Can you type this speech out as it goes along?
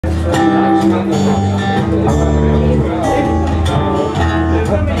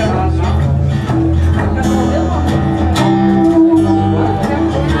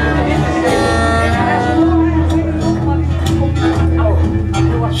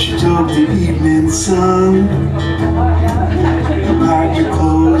She took the evening sun, packed her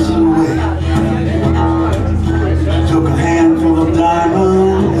clothes away. She took a handful of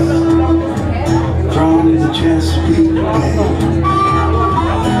diamonds from the Chesapeake Bay.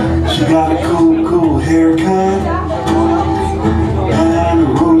 She got a cool haircut and a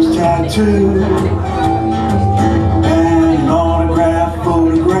rose tattoo and an autographed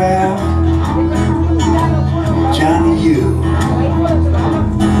photograph. Johnny, you.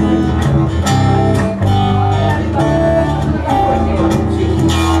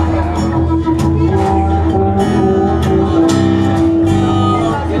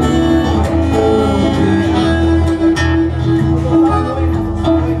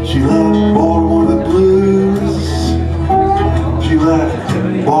 She left Baltimore the Blues. She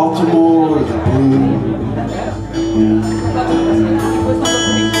left Baltimore the Blues.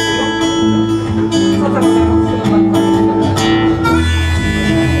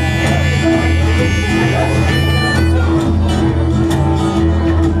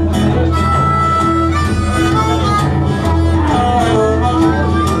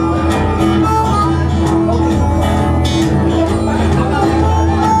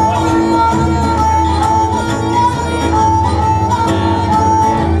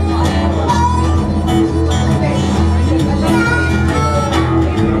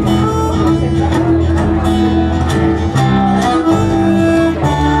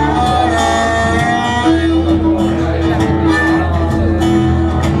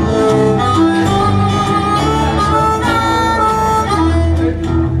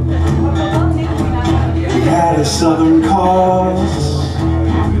 A southern cause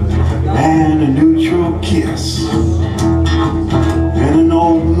and a neutral kiss and an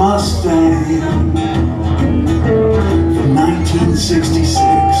old Mustang from 1966,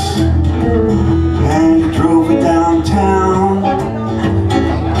 and he drove it downtown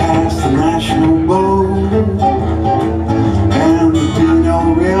past the National Boat and the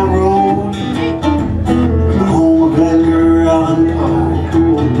Dino Railroad, the home of Edgar Allan Poe.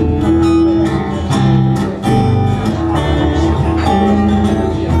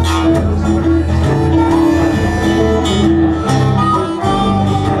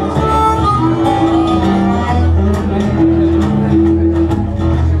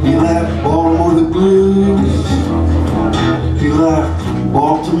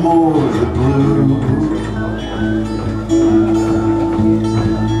 Baltimore the Blues.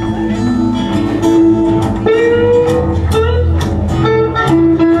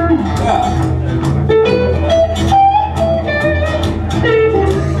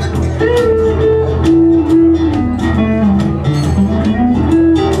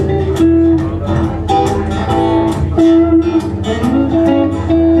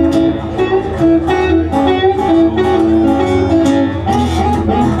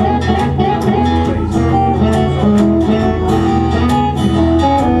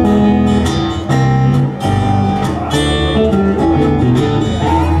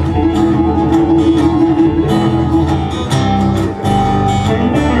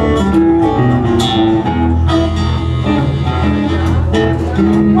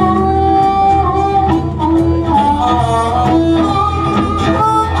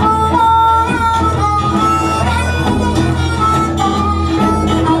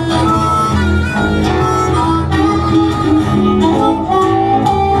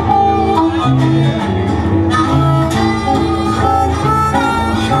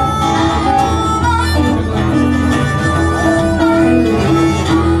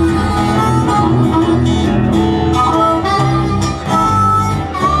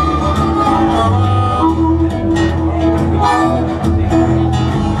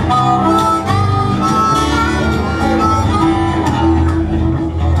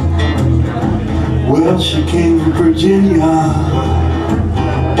 Well, she came from Virginia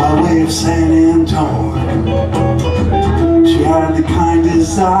by way of San Antone. She had the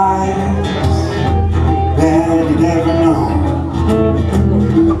kindest eyes that you'd ever known.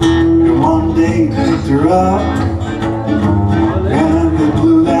 And one day picked her up and they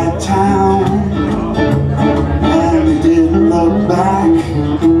blew that town, and they didn't look back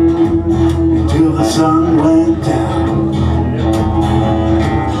until the sun went down.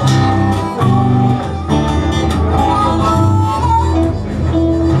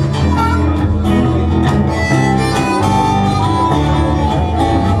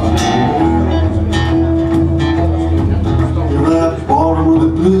 Baltimore the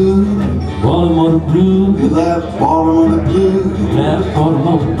Blues. Baltimore the Blues. We left Baltimore the Blues. Left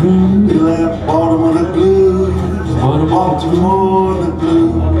Baltimore the Blues. We left Baltimore the Blues. Baltimore the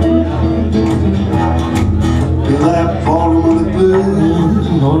Blues. We left Baltimore the Blues.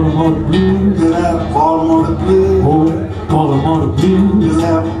 Baltimore the Blues.